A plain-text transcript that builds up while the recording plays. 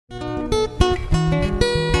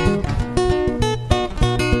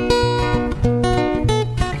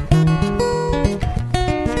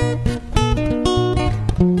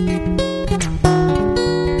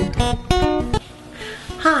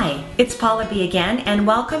Paula B again, and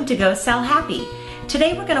welcome to Go Sell Happy.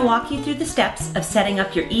 Today we're going to walk you through the steps of setting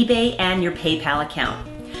up your eBay and your PayPal account.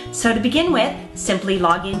 So to begin with, simply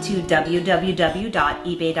log into www.ebay.com.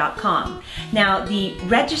 Now the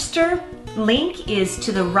register link is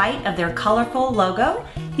to the right of their colorful logo.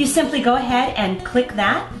 You simply go ahead and click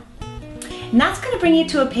that, and that's going to bring you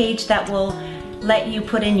to a page that will let you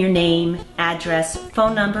put in your name, address,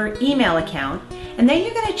 phone number, email account, and then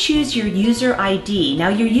you're going to choose your user ID. Now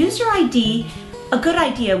your user ID, a good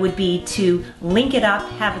idea would be to link it up,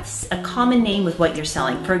 have a common name with what you're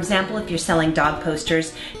selling. For example, if you're selling dog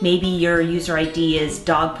posters, maybe your user ID is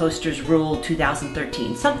Dog Posters Rule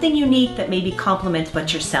 2013. Something unique that maybe complements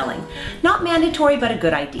what you're selling. Not mandatory, but a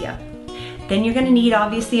good idea. Then you're going to need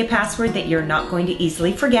obviously a password that you're not going to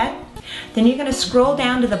easily forget. Then you're going to scroll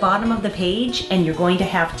down to the bottom of the page and you're going to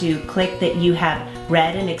have to click that you have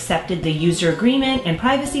read and accepted the user agreement and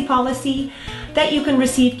privacy policy, that you can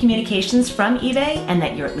receive communications from eBay, and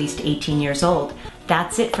that you're at least 18 years old.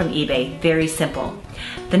 That's it from eBay. Very simple.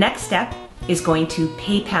 The next step is going to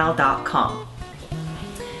PayPal.com.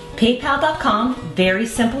 PayPal.com, very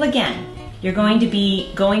simple again. You're going to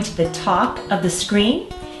be going to the top of the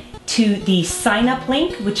screen to the sign up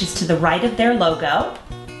link, which is to the right of their logo.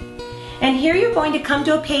 And here you're going to come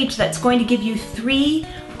to a page that's going to give you three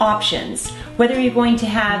options. Whether you're going to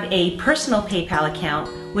have a personal PayPal account,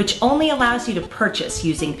 which only allows you to purchase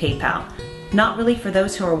using PayPal, not really for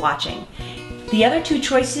those who are watching. The other two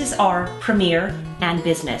choices are Premier and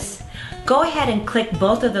Business. Go ahead and click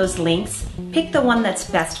both of those links, pick the one that's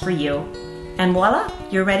best for you, and voila,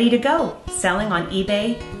 you're ready to go, selling on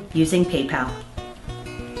eBay using PayPal.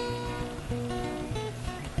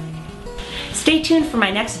 Stay tuned for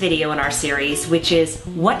my next video in our series, which is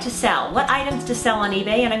what to sell, what items to sell on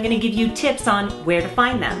eBay, and I'm going to give you tips on where to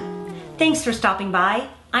find them. Thanks for stopping by.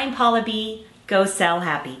 I'm Paula B. Go Sell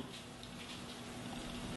Happy.